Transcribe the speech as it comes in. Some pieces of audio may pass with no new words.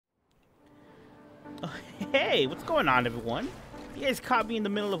Hey, what's going on, everyone? You guys caught me in the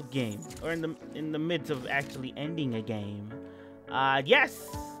middle of a game, or in the midst of actually ending a game. Yes.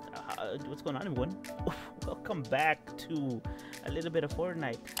 What's going on, everyone? Welcome back to a little bit of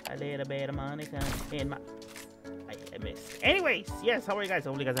Fortnite. A little bit of money in my. I missed. Anyways, yes. How are you guys?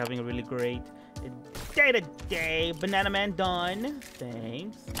 Hopefully, you guys are having a really great day today. Banana Man done.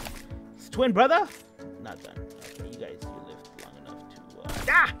 Thanks. It's twin brother. Not done. Okay, you guys, you lived long enough to.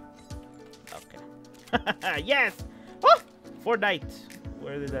 Okay. Yes. Oh, Fortnite.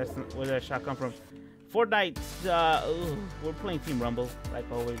 Where did that shot come from? Fortnite. We're playing Team Rumble like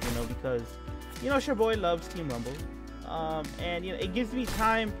always, because your boy loves Team Rumble. And it gives me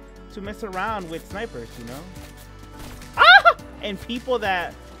time to mess around with snipers, and people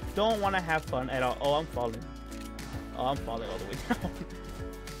that don't want to have fun at all. Oh, I'm falling. Oh, I'm falling all the way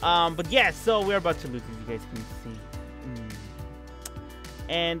down. But yeah, so we're about to lose, as you guys can see.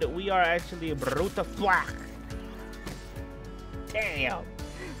 And we are actually Bruta Flak. Damn.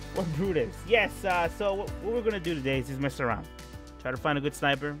 We're Brutus. Yes, so what we're going to do today is just mess around. Try to find a good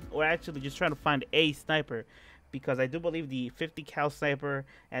sniper. Or actually just trying to find a sniper. Because I do believe the 50 cal sniper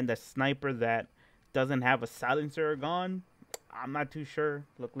and the sniper that doesn't have a silencer are gone. I'm not too sure.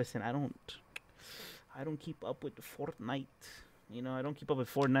 Look, listen, I don't keep up with Fortnite. I don't keep up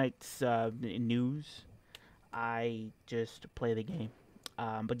with Fortnite's news. I just play the game.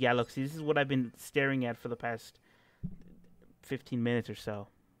 But yeah, look, see, this is what I've been staring at for the past 15 minutes or so.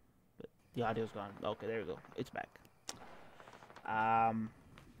 But the audio's gone. Okay, there we go. It's back.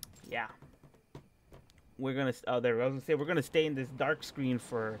 Yeah. We're gonna. Oh, there. I was gonna say we're gonna stay in this dark screen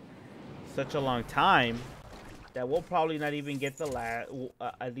for such a long time that we'll probably not even get the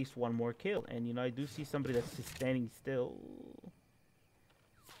at least one more kill. And I do see somebody that's just standing still.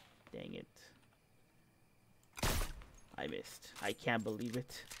 Dang it. I missed. I can't believe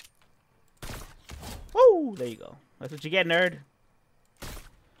it. Oh, there you go. That's what you get, nerd.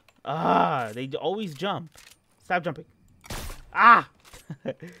 They always jump. Stop jumping.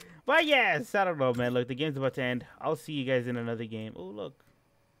 But yes, I don't know, man. Look, the game's about to end. I'll see you guys in another game. Oh, look.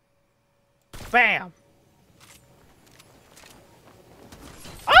 Bam!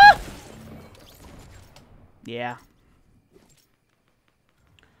 Yeah.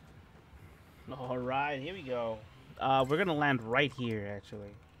 Alright, here we go. We're gonna land right here,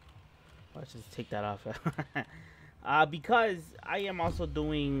 actually. Let's just take that off. Because I am also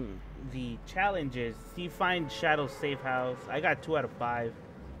doing the challenges. See, find Shadow Safe House. I got 2 out of 5.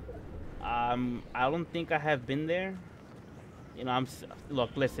 I don't think I have been there.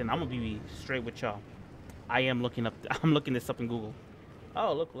 Look, listen, I'm gonna be straight with y'all. I'm looking this up in Google.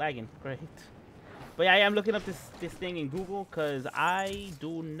 Oh, look, lagging. Great. But yeah, I am looking up this thing in Google because I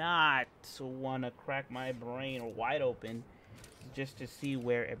do not want to crack my brain wide open just to see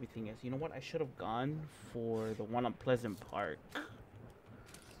where everything is. You know what? I should have gone for the one on Pleasant Park.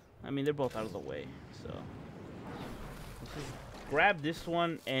 I mean, they're both out of the way, so let's just grab this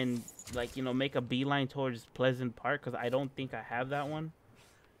one and make a beeline towards Pleasant Park because I don't think I have that one.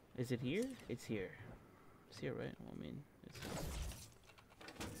 Is it here? It's here. It's here, right? Well, I mean,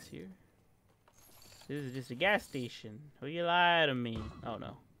 it's here. This is just a gas station. Who you lie to me? Oh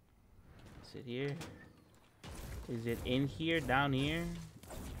no. Is it here? Is it in here? Down here?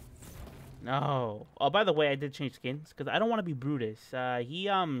 No. Oh, by the way, I did change skins because I don't want to be Brutus. I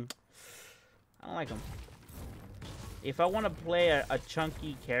don't like him. If I want to play a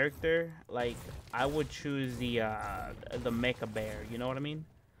chunky character, I would choose the Mecha Bear. You know what I mean?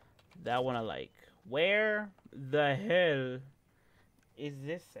 That one I like. Where the hell is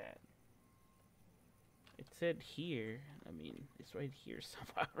this at? It said here. I mean, it's right here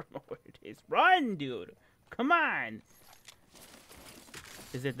somewhere. I don't know where it is. Run, dude! Come on!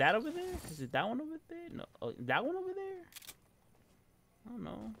 Is it that over there? Is it that one over there? No. Oh, that one over there? I don't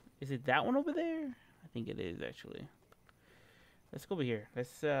know. Is it that one over there? I think it is, actually. Let's go over here.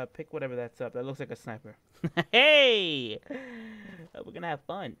 Let's pick whatever that's up. That looks like a sniper. Hey! We're gonna have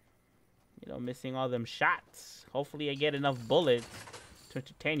fun. Missing all them shots. Hopefully I get enough bullets to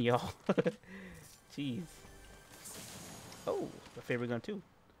entertain y'all. Jeez. Oh, my favorite gun too.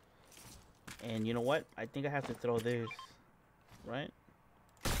 And you know what? I think I have to throw this. Right?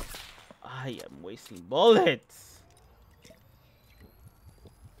 I am wasting bullets.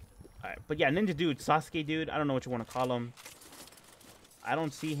 Alright, but yeah, Ninja Dude, Sasuke Dude, I don't know what you want to call him. I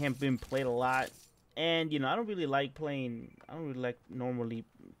don't see him being played a lot. And, I don't really like normally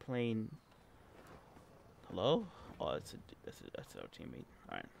playing. Hello? Oh, that's our teammate.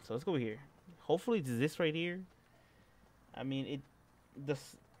 Alright, so let's go over here. Hopefully it's this right here. I mean,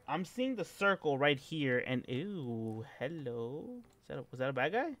 I'm seeing the circle right here, and ew, hello. Was that a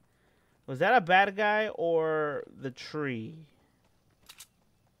bad guy? Was that a bad guy or the tree?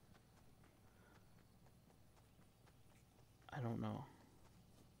 I don't know.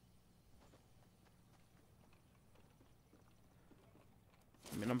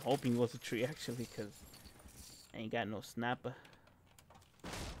 I mean, I'm hoping it was a tree actually, because I ain't got no snapper.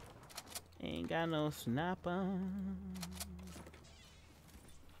 Ain't got no snapper.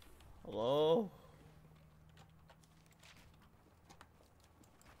 Hello?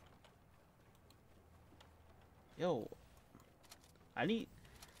 Yo. I need...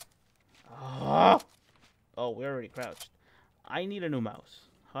 Oh, we're already crouched. I need a new mouse.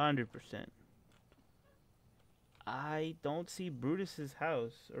 100%. I don't see Brutus's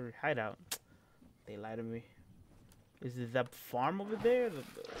house or hideout. They lied to me. Is it that farm over there? The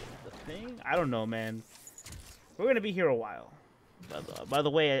thing? I don't know, man. We're going to be here a while. By the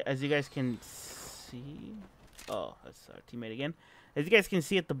way, as you guys can see... Oh, that's our teammate again. As you guys can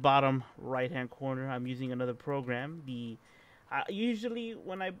see at the bottom right-hand corner, I'm using another program. Usually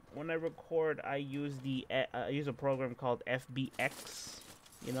when I record, I use a program called FBX.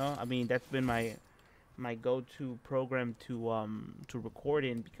 You know, I mean, that's been my go-to program to record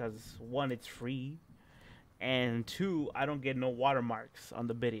in, because one, it's free, and two, I don't get no watermarks on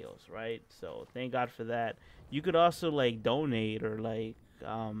the videos, right? So thank God for that. You could also like donate, or like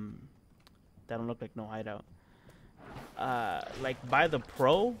that don't look like no hideout. Like buy the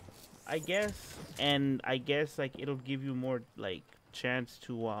pro, I guess, and I guess like it'll give you more like chance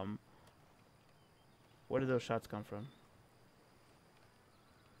to where did those shots come from?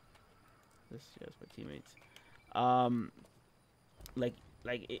 This is my teammates.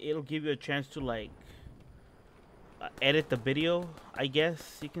 Like it'll give you a chance to like edit the video, I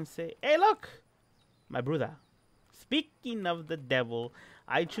guess you can say. Hey, look, my brother. Speaking of the devil,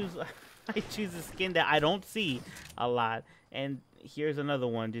 I choose a skin that I don't see a lot, and here's another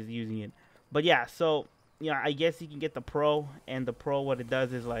one just using it. But yeah, so yeah, I guess you can get the pro, and the pro, what it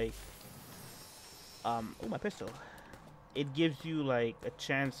does is like oh, my pistol. It gives you like a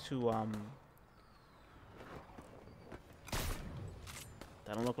chance to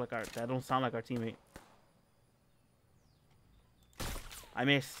that don't sound like our teammate. I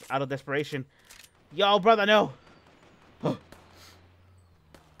missed out of desperation. Yo, brother, no. But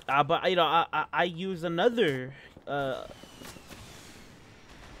you know, I use another oh,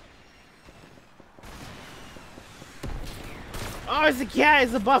 it's a cat.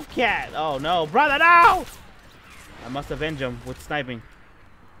 It's a buff cat. Oh no, brother, no. I must avenge him with sniping.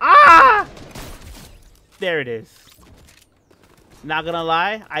 Ah! There it is. Not gonna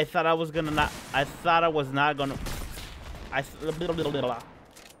lie, I thought I was gonna not. I thought I was not gonna.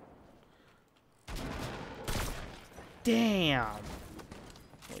 Damn.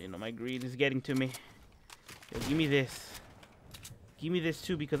 Well, you know, my greed is getting to me. Yo, give me this. Give me this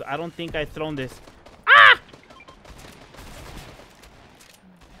too, because I don't think I've thrown this. Ah!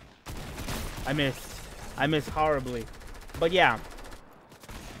 I missed. I missed horribly. But yeah.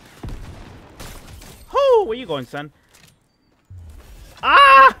 Whoo! Where you going, son?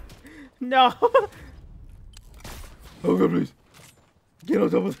 Ah! No. Oh god, please. Get on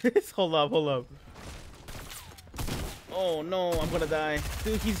top of this. Hold up, hold up. Oh no, I'm gonna die.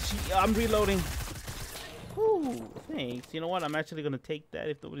 Dude, I'm reloading. Whew, thanks. You know what? I'm actually gonna take that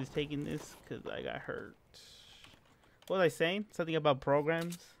if nobody's taking this, because I got hurt. What was I saying? Something about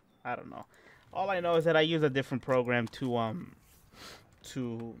programs? I don't know. All I know is that I use a different program to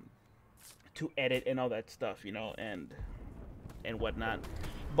edit and all that stuff, you know, and whatnot.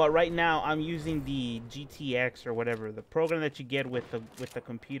 But right now I'm using the GTX or whatever, the program that you get with the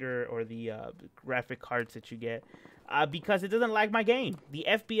computer, or the graphic cards that you get, because it doesn't lag my game. The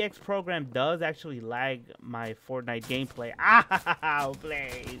FBX program does actually lag my Fortnite gameplay. Ah,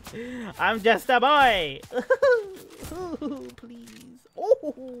 please. I'm just a boy. Please.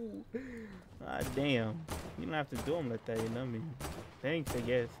 Oh. Ah, damn. You don't have to do them like that, you know what I mean? Thanks, I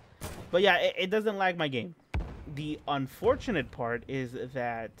guess. But yeah, it doesn't lag my game. The unfortunate part is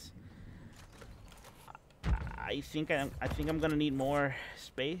that I think I'm gonna need more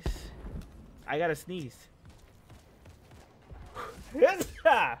space. I gotta sneeze.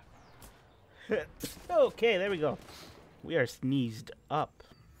 Okay, there we go. We are sneezed up.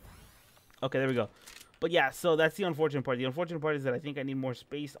 Okay, there we go. But yeah, so that's the unfortunate part. The unfortunate part is that I think I need more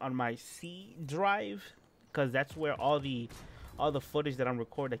space on my C drive, because that's where all the footage that I'm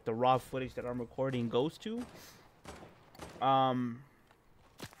recording, like the raw footage that I'm recording, goes to. The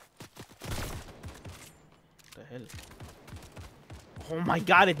hell? Oh my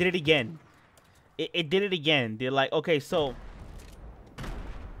god, it did it again. It did it again. They're like, okay, so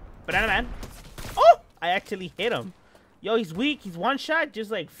Banana Man. Oh, I actually hit him. Yo, he's weak. He's one shot.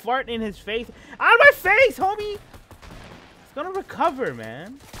 Just like farting in his face. Out of my face, homie. It's gonna recover,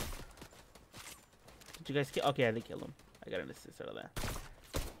 man. Did you guys kill? Okay, I did kill him. I got an assist out of that.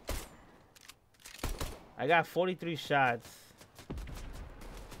 I got 43 shots.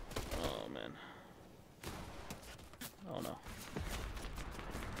 Oh, man. Oh, no.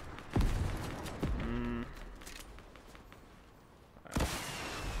 Right.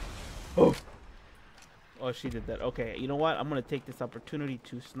 Oh! Oh, she did that. Okay, you know what? I'm going to take this opportunity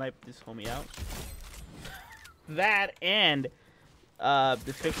to snipe this homie out. That and to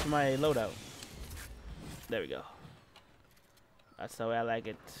fix my loadout. There we go. That's the way I like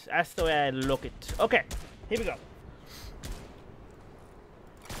it. That's the way I look it. Okay, here we go.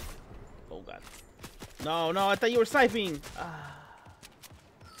 Oh, God. No, no, I thought you were sniping.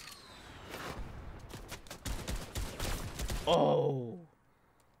 Oh.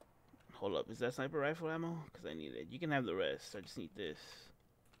 Hold up. Is that sniper rifle ammo? Because I need it. You can have the rest. I just need this.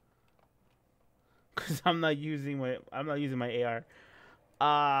 Because I'm not using my AR.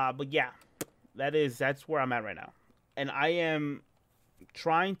 But yeah. That's where I'm at right now. And I am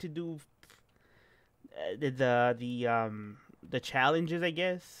trying to do the challenges, I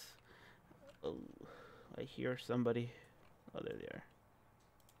guess. Oh, I hear somebody. Oh, there they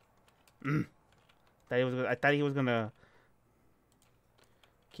are. I thought he was gonna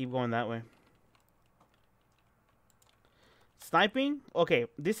keep going that way. Sniping? Okay,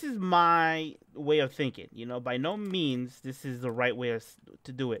 this is my way of thinking. You know, by no means this is the right way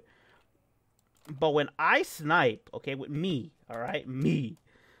to do it. But when I snipe, okay, with me, all right, me,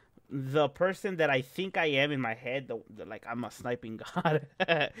 the person that I think I am in my head, like I'm a sniping god.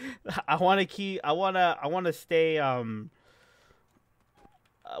 I want to stay.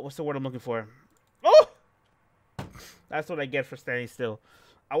 What's the word I'm looking for? Oh, that's what I get for standing still.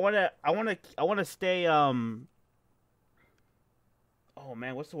 I want to stay. Oh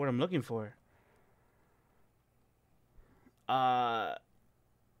man, what's the word I'm looking for? I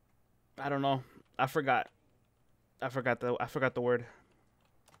don't know. I forgot the word.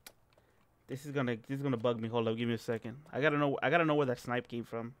 This is gonna bug me. Hold up, give me a second. I gotta know where that snipe came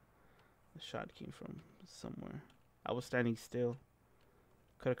from. The shot came from somewhere. I was standing still.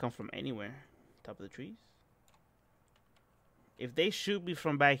 Could have come from anywhere. Top of the trees. If they shoot me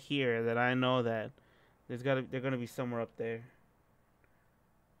from back here, then I know that they're gonna be somewhere up there.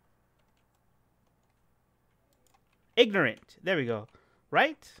 Ignorant. There we go.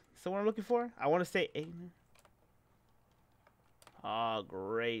 Right? That's what I'm looking for. I want to say ignorant. Oh,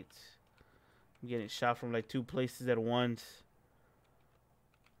 great. I'm getting shot from like 2 places at once.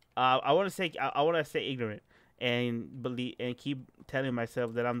 I want to say ignorant and believe and keep telling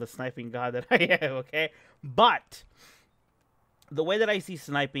myself that I'm the sniping god that I am, okay? But the way that I see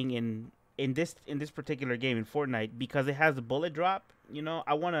sniping in this particular game in Fortnite, because it has a bullet drop, you know,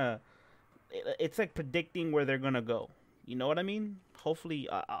 it's like predicting where they're going to go. You know what I mean? Hopefully,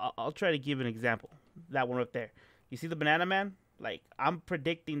 I'll try to give an example. That one up there. You see the banana man? Like, I'm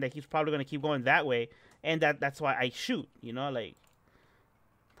predicting that he's probably going to keep going that way. And that's why I shoot. You know, like,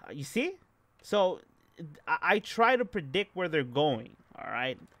 you see? So, I try to predict where they're going. All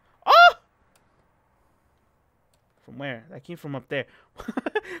right? Oh! From where? That came from up there.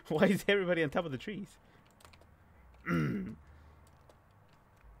 Why is everybody on top of the trees?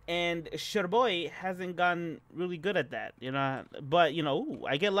 And Sherboy hasn't gotten really good at that, you know. But, you know,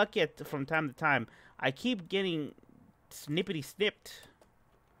 I get lucky from time to time. I keep getting snippety snipped.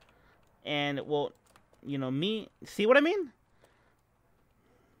 And, well, you know, me... See what I mean?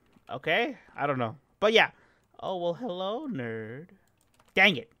 Okay? I don't know. But, yeah. Oh, well, hello, nerd.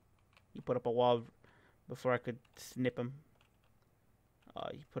 Dang it. You put up a wall before I could snip him. Oh,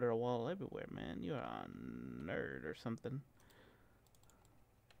 you put a wall everywhere, man. You're a nerd or something.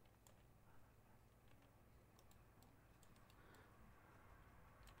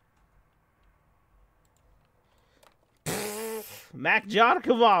 Mac John,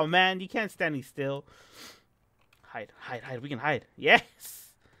 come on, man. You can't stand still. Hide, hide, hide. We can hide.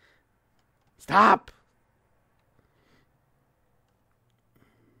 Yes. Stop.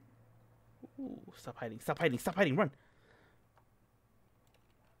 Ooh, stop hiding. Stop hiding. Stop hiding. Run.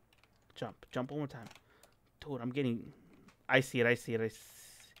 Jump. Jump one more time. Dude, I'm getting... I see it. I see it.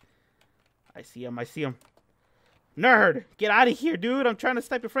 I see him. I see him. Nerd. Get out of here, dude. I'm trying to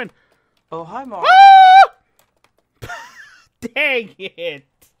snipe your friend. Oh, hi, Mark. Dang it!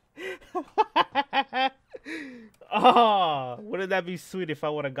 Oh, wouldn't that be sweet if I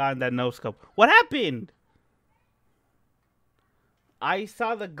would have gotten that no scope? What happened? I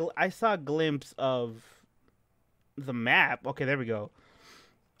saw a glimpse of the map. Okay, there we go.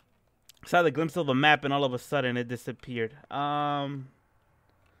 Saw the glimpse of a map and all of a sudden it disappeared.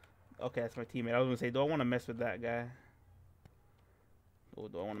 Okay, that's my teammate. I was gonna say, do I want to mess with that guy? Or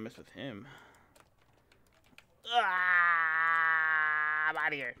do I want to mess with him? I'm out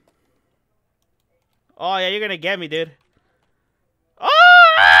of here. Oh yeah, you're gonna get me, dude.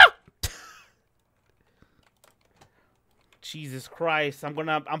 Oh! Jesus Christ!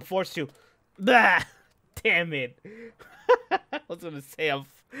 I'm forced to. Bah! Damn it! I was gonna say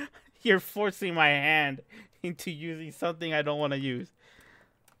you're forcing my hand into using something I don't want to use.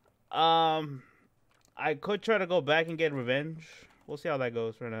 I could try to go back and get revenge. We'll see how that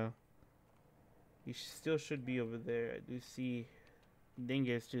goes for now. He still should be over there. I do see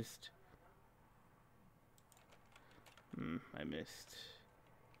Dingus just... I missed.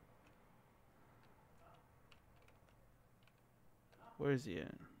 Where is he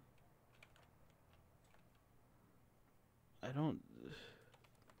at? I don't...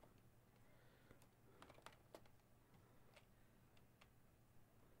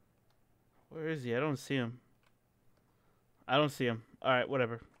 Where is he? I don't see him. I don't see him. Alright,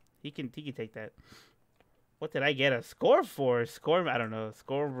 whatever. He can take that. What did I get a score for? Score? I don't know.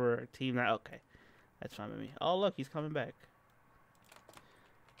 Score over team. Okay. That's fine with me. Oh, look. He's coming back.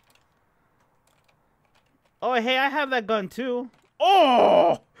 Oh, hey. I have that gun, too.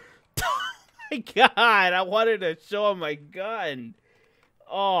 Oh! Oh, my God. I wanted to show him my gun.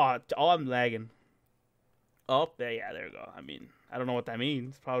 Oh, I'm lagging. Oh, there. Yeah, there we go. I mean, I don't know what that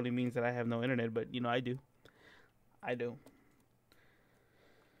means. Probably means that I have no internet, but, you know, I do. I do.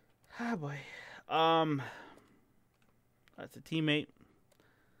 Ah, boy. That's a teammate.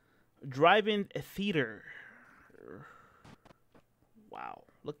 Drive-in theater. Wow.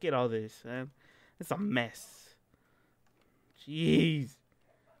 Look at all this, man. It's a mess. Jeez.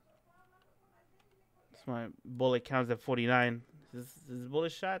 My bullet counts at 49. Is this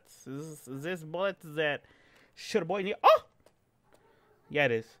bullet shots? Is this bullets that should boy need? Oh! Yeah,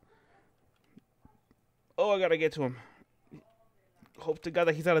 it is. Oh, I gotta get to him. Hope to God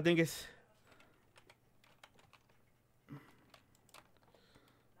that he's out of dingus.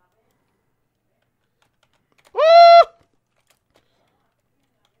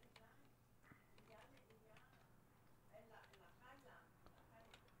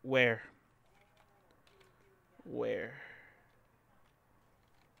 Where? Where?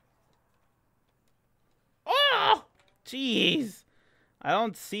 Oh! Jeez. I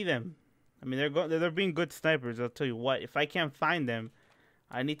don't see them. I mean, they're being good snipers. I'll tell you what. If I can't find them,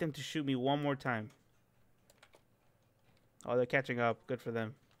 I need them to shoot me one more time. Oh, they're catching up. Good for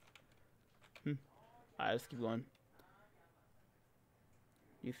them. Alright, let's keep going.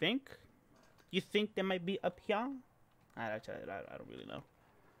 You think? You think they might be up here? I don't really know.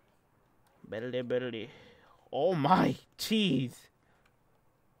 Better. Oh my, jeez.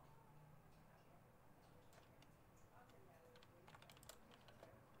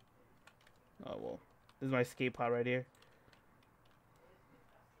 Oh well, this is my escape pod right here.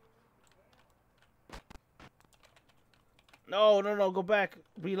 No, go back.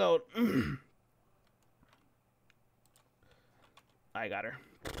 Reload. I got her.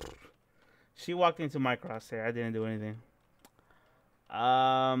 She walked into my crosshair. I didn't do anything.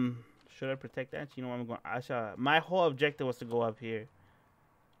 Should I protect that? You know what I'm going? My whole objective was to go up here.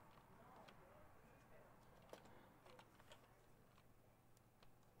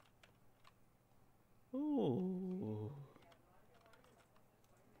 Ooh.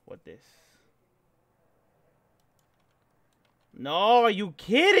 What this? No, are you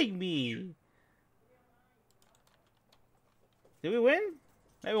kidding me? Did we win?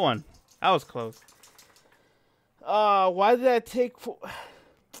 Maybe we won. That was close. Why did that take for...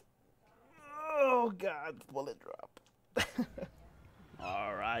 Oh, God. Bullet drop.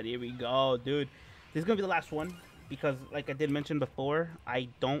 Alright, here we go, dude. This is going to be the last one. Because, like I did mention before, I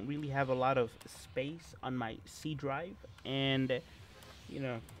don't really have a lot of space on my C drive. And, you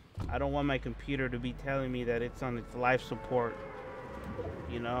know, I don't want my computer to be telling me that it's on its life support.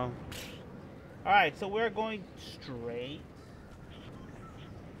 You know? Alright, so we're going straight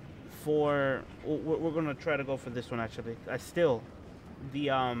for... We're going to try to go for this one, actually. The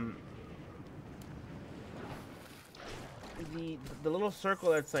little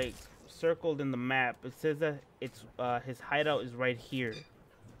circle that's, like, circled in the map, it says that it's his hideout is right here.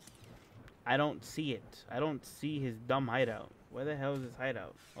 I don't see it. I don't see his dumb hideout. Where the hell is his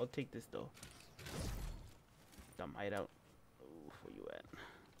hideout? I'll take this though. Dumb hideout. Ooh, where you at?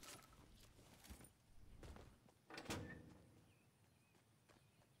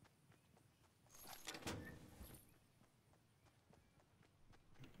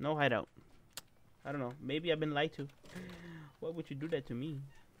 No hideout. I don't know. Maybe I've been lied to. Why would you do that to me?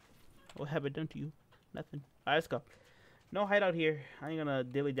 What have I done to you? Nothing. Alright, let's go. No hideout here. I ain't gonna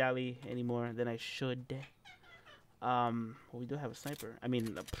dilly-dally anymore than I should. Well, we do have a sniper. I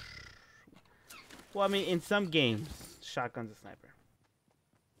mean, well, I mean, in some games, shotgun's a sniper.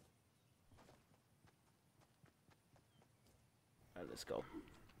 Alright, let's go.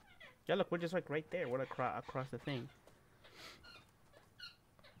 Yeah, look, we're just like right there. We're across the thing.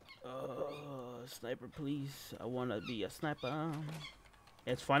 Sniper, please. I wanna be a sniper.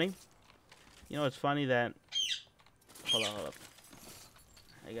 It's funny. You know, it's funny that. Hold up.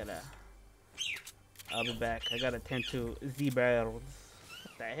 I'll be back. I gotta tend to Z-barrels.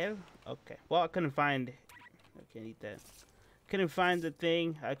 What the hell? Okay. Well, I couldn't find. I can't eat that. Couldn't find the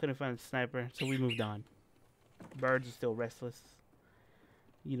thing. I couldn't find the sniper, so we moved on. Birds are still restless.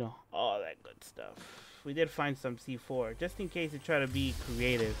 You know, all that good stuff. We did find some C4, just in case they try to be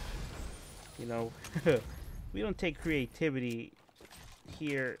creative. You know, we don't take creativity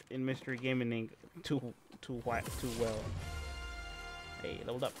here in Mystery Gaming Inc. too well. Hey,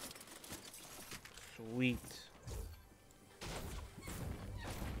 leveled up. Sweet.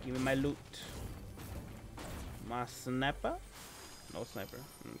 Give me my loot. My sniper? No sniper.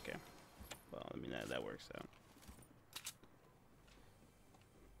 Okay. Well, I mean that works out.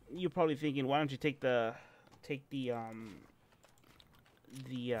 You're probably thinking, why don't you take the what's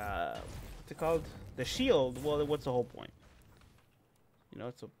it called? The shield. Well, what's the whole point? You know,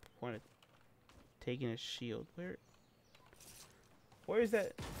 it's a point of taking a shield. Where is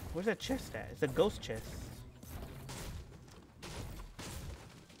that? Where's that chest at? It's a ghost chest.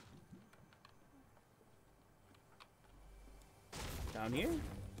 Down here?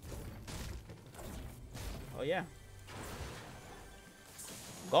 Oh yeah.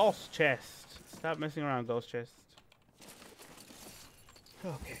 Ghost chest. Stop messing around, ghost chest.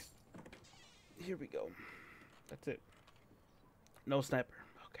 Okay. Here we go. That's it. No sniper.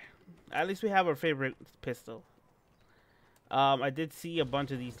 Okay. At least we have our favorite pistol. I did see a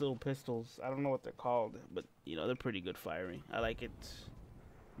bunch of these little pistols. I don't know what they're called, but you know, they're pretty good firing. I like it.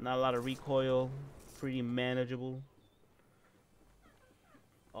 Not a lot of recoil. Pretty manageable.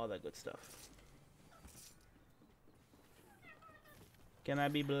 All that good stuff. Can I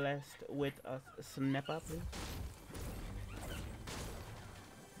be blessed with a sniper, please?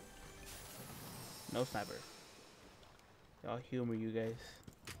 No sniper. I'll humor you guys.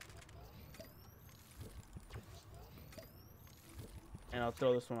 And I'll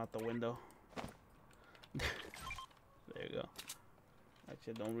throw this one out the window. There you go.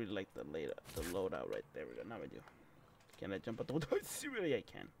 Actually, I don't really like the loadout right there. We go. Now I do. Can I jump out the window? Really, I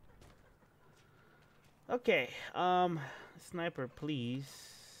can. Okay. Sniper, please.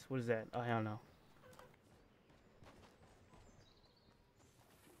 What is that? Oh, hell no.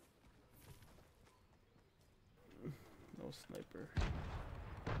 No sniper.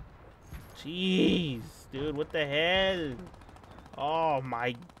 Jeez, dude, what the hell? Oh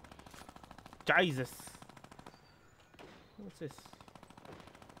my Jesus. What's this?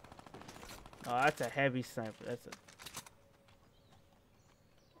 Oh, that's a heavy sniper. That's a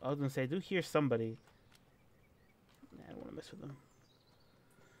I was gonna say, I do hear somebody. Nah, I don't wanna mess with them.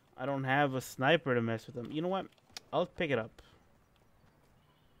 I don't have a sniper to mess with them. You know what? I'll pick it up.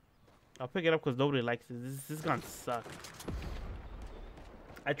 I'll pick it up because nobody likes it. This is gonna suck.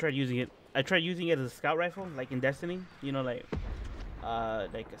 I tried using it. I tried using it as a scout rifle, like in Destiny. You know, like a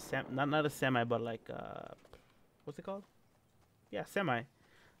not a semi, but like what's it called? Yeah, semi.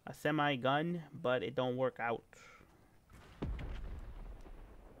 A semi gun, but it don't work out.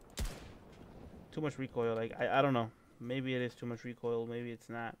 Too much recoil. Like I don't know. Maybe it is too much recoil. Maybe it's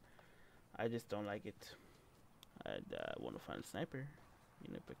not. I just don't like it. I'd want to find a sniper.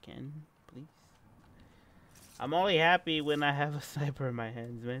 You know, if I can, please. I'm only happy when I have a sniper in my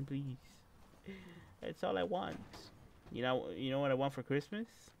hands, man. Please. That's all I want. You know what I want for Christmas?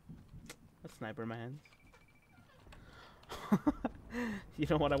 A sniper in my hands. You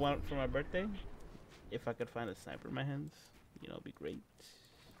know what I want for my birthday? If I could find a sniper in my hands, you know, it'd be great.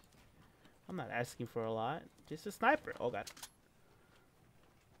 I'm not asking for a lot. Just a sniper. Oh god.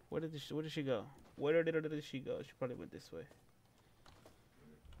 Where did she go? Where did she go? She probably went this way.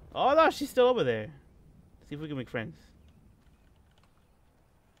 Oh no, she's still over there. See if we can make friends.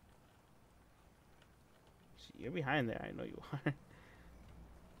 You're behind there. I know you are.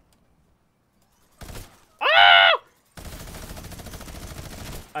 Ah!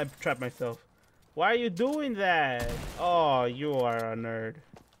 I trapped myself. Why are you doing that? Oh, you are a nerd.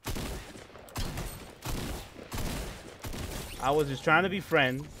 I was just trying to be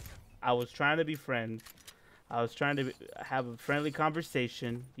friends. I was trying to have a friendly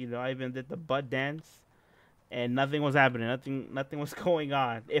conversation. You know, I even did the butt dance. and nothing was happening. Nothing was going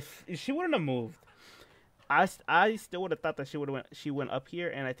on. If she wouldn't have moved, I still would have thought that she went up here,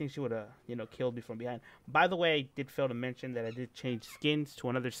 and I think she would have killed me from behind. By the way, I did fail to mention that I did change skins to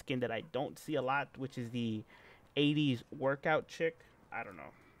another skin that I don't see a lot, which is the 80s workout chick. I don't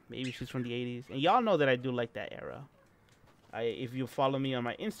know. Maybe she's from the 80s. And y'all know that I do like that era. If you follow me on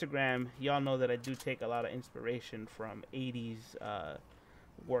my Instagram, y'all know that I do take a lot of inspiration from 80s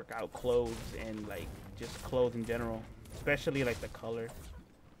workout clothes and like just clothes in general, especially like the color.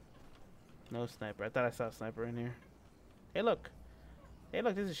 No sniper. I thought I saw a sniper in here. Hey look,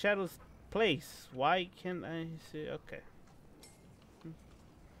 this is Shadow's place. Why can't I see? Okay.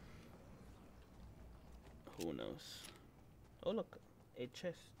 Who knows? Oh look, a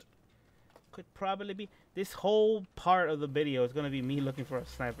chest. Could probably be. This whole part of the video is gonna be me looking for a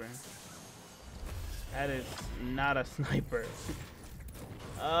sniper. That is not a sniper.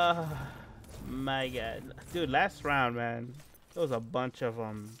 My god, dude! Last round, man, there was a bunch of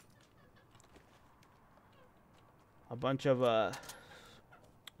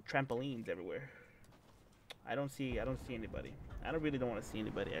trampolines everywhere. I don't see anybody. I really don't want to see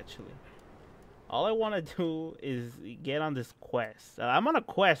anybody actually. All I want to do is get on this quest. I'm on a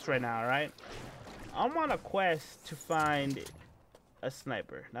quest right now, right? I'm on a quest to find a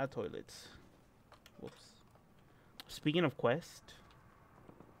sniper, not toilets. Whoops. Speaking of quest,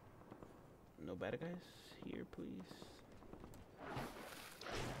 no bad guys here, please.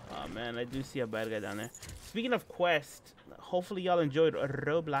 Oh man, I do see a bad guy down there. Speaking of quest, hopefully y'all enjoyed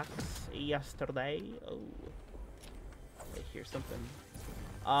Roblox yesterday. Oh, I hear something.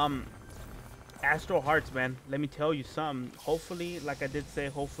 Astral Hearts, man. Let me tell you something. Hopefully, like I did say,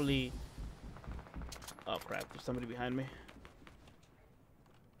 hopefully. Oh crap! There's somebody behind me.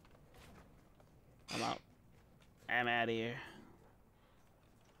 I'm out. I'm out of here.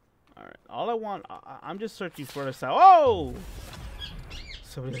 All right. All I want, I'm just searching for a side. Oh!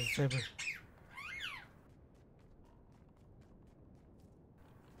 Somebody has a sniper.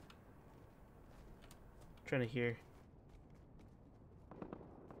 Trying to hear.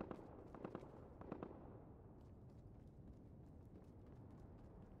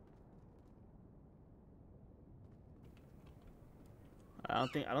 I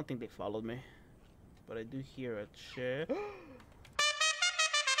don't think they followed me, but I do hear a chair.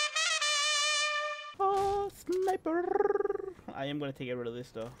 Oh, sniper! I am gonna take rid of this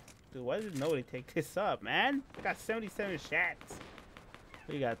though. Dude, why did nobody take this up, man? I got 77 shots.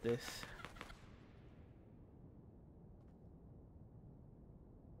 We got this.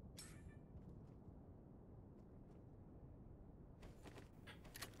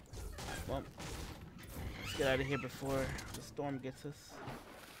 Well, let's get out of here before the storm gets us.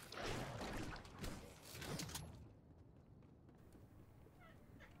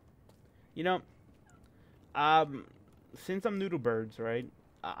 You know, since I'm new to birds, right?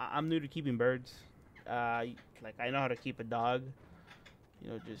 I'm new to keeping birds. Like I know how to keep a dog.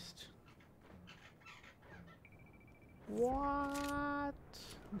 You know, just what?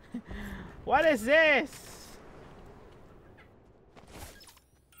 What is this?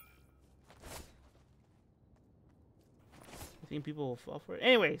 I think people will fall for it.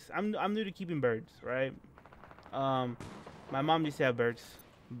 Anyways, I'm new to keeping birds, right? My mom used to have birds,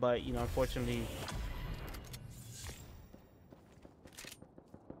 but you know, unfortunately.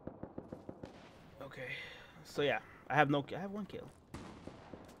 Okay, so yeah, I have one kill.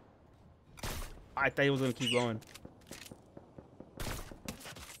 I thought he was gonna keep going.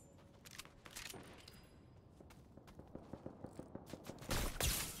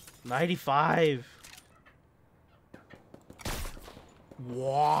 $95.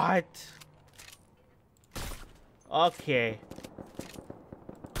 What? Okay.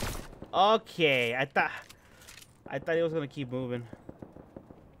 Okay, I thought he was gonna keep moving.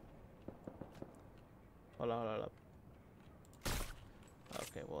 Hold up.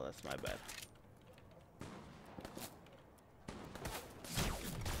 Okay, well that's my bad.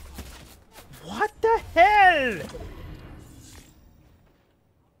 What the hell?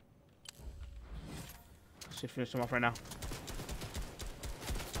 Should finish him off right now.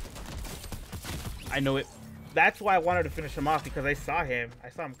 I know it. That's why I wanted to finish him off, because I saw him. I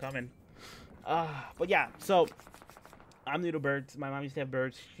saw him coming. But yeah, so I'm new to birds. My mom used to have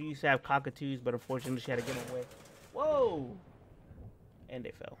birds. She used to have cockatoos, but unfortunately she had to give them away. Whoa! And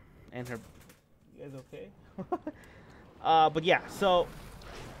they fell. And her... You guys okay? But yeah, so...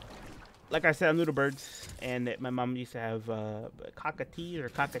 Like I said, I'm new to birds. And my mom used to have cockatoos or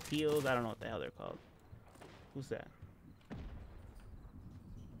cockatiels. I don't know what the hell they're called. Who's that?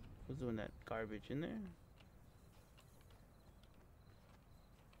 Who's doing that garbage in there?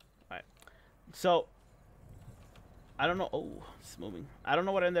 Alright. So, I don't know. Oh, it's moving. I don't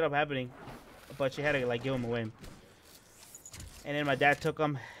know what ended up happening, but she had to like give him away. And then my dad took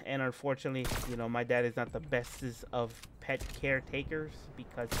him, and unfortunately, you know, my dad is not the bestest of pet caretakers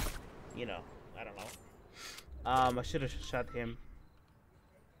because, you know, I don't know. I should have shot him.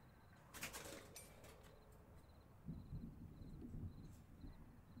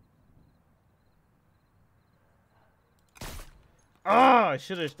 Oh, I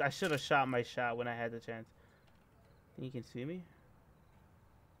should have shot my shot when I had the chance. Think you can see me?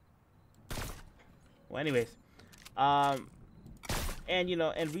 Well, anyways, and you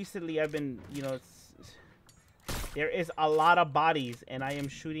know, and recently I've been, you know, there is a lot of bodies, and I am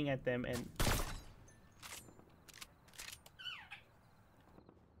shooting at them, and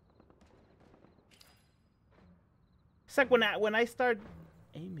it's like when I start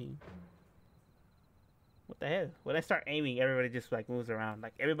aiming. What the hell? When I start aiming, everybody just like moves around.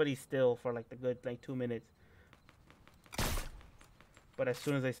 Like everybody's still for like the good like 2 minutes. But as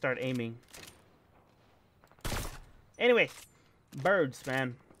soon as I start aiming. Anyways, birds,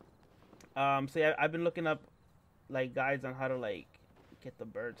 man. So yeah, I've been looking up like guides on how to like get the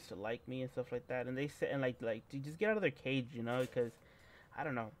birds to like me and stuff like that. And they say and like to just get out of their cage, you know, because I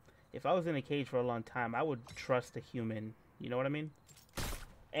don't know. If I was in a cage for a long time, I would trust a human. You know what I mean?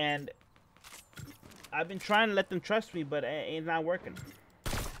 And I've been trying to let them trust me, but it's not working.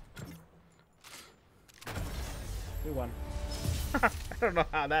 We won. I don't know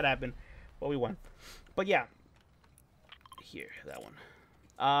how that happened, but we won. But yeah, here, that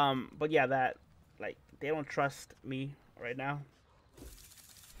one. But yeah, that, like, they don't trust me right now.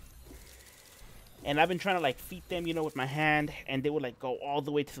 And I've been trying to, like, feed them, you know, with my hand, and they would, like, go all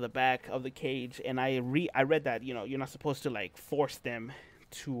the way to the back of the cage. And I read that, you know, you're not supposed to, like, force them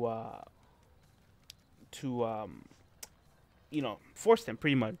to you know, force them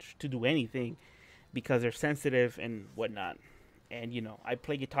pretty much to do anything because they're sensitive and whatnot. And, you know, I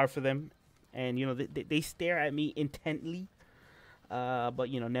play guitar for them, and, you know, they stare at me intently, but,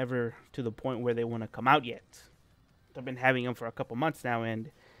 you know, never to the point where they want to come out yet. I've been having them for a couple months now,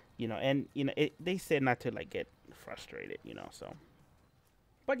 and, you know, they said not to, like, get frustrated, you know, so.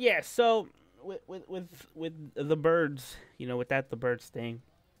 But, yeah, so, with the birds, you know, the birds thing,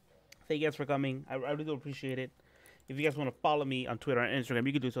 thank you guys for coming. I really do appreciate it. If you guys want to follow me on Twitter and Instagram,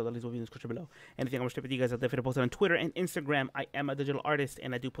 you can do so. The links will be in the description below. Anything I want to share with you guys, I'll definitely post it on Twitter and Instagram. I am a digital artist,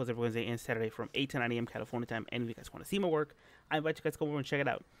 and I do post every Wednesday and Saturday from 8 to 9 a.m. California time. And if you guys want to see my work, I invite you guys to come over and check it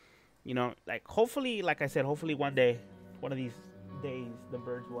out. You know, like, hopefully, like I said, hopefully one day, one of these days, the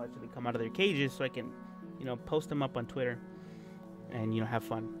birds will actually come out of their cages so I can, you know, post them up on Twitter and, you know, have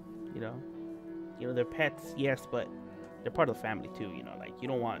fun. You know, they're pets, yes, but they're part of the family too. You know, like, you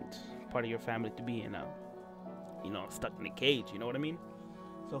don't want part of your family to be in a, you know, stuck in a cage, you know what I mean?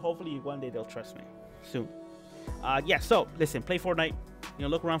 So hopefully one day they'll trust me soon. Yeah, so listen, play Fortnite, you know,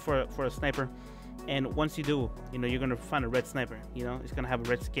 look around for a sniper, and once you do, you know, you're gonna find a red sniper. You know, it's gonna have a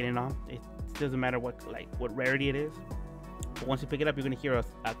red skin on. It doesn't matter what rarity it is, but once you pick it up, you're gonna hear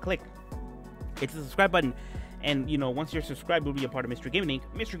a click. It's the subscribe button, and, you know, once you're subscribed, you'll be a part of Mystery Gaming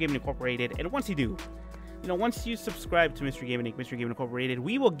Inc., Mystery Gaming Incorporated. And once you do, you know, once you subscribe to Mystery Gaming Inc., Mystery Gaming Incorporated,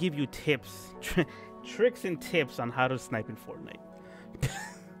 we will give you tips, tricks and tips on how to snipe in Fortnite.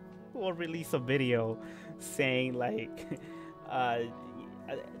 We'll release a video saying, like,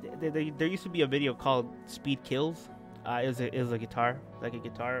 there used to be a video called Speed Kills. It was a guitar,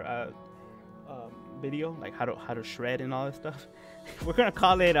 video, like how to shred and all that stuff. We're gonna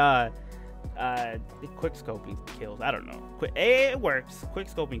call it quick scoping kills. I don't know. It works. Quick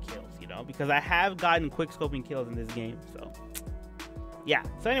scoping kills, you know, because I have gotten quick scoping kills in this game. So yeah.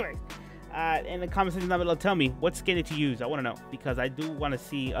 So anyways, in the comment section down below, tell me what skin to use. I want to know, because I do want to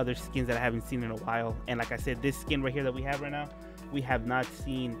see other skins that I haven't seen in a while. And like I said, this skin right here that we have right now, we have not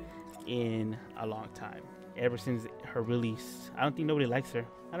seen in a long time. Ever since her release. I don't think nobody likes her.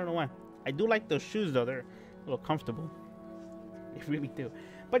 I don't know why. I do like those shoes though. They're a little comfortable. They really do.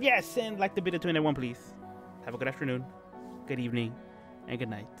 But yes, and like the video to everyone, please. Have a good afternoon, good evening, and good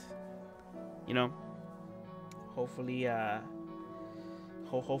night. You know, hopefully,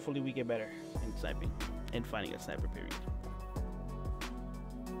 hopefully we get better in sniping and finding a sniper, period.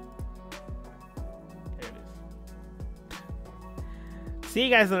 There it is. See you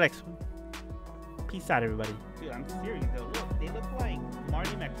guys in the next one. Peace out, everybody. Dude, I'm serious though. Look, they look like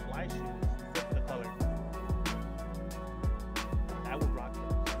Marty McFly shoes.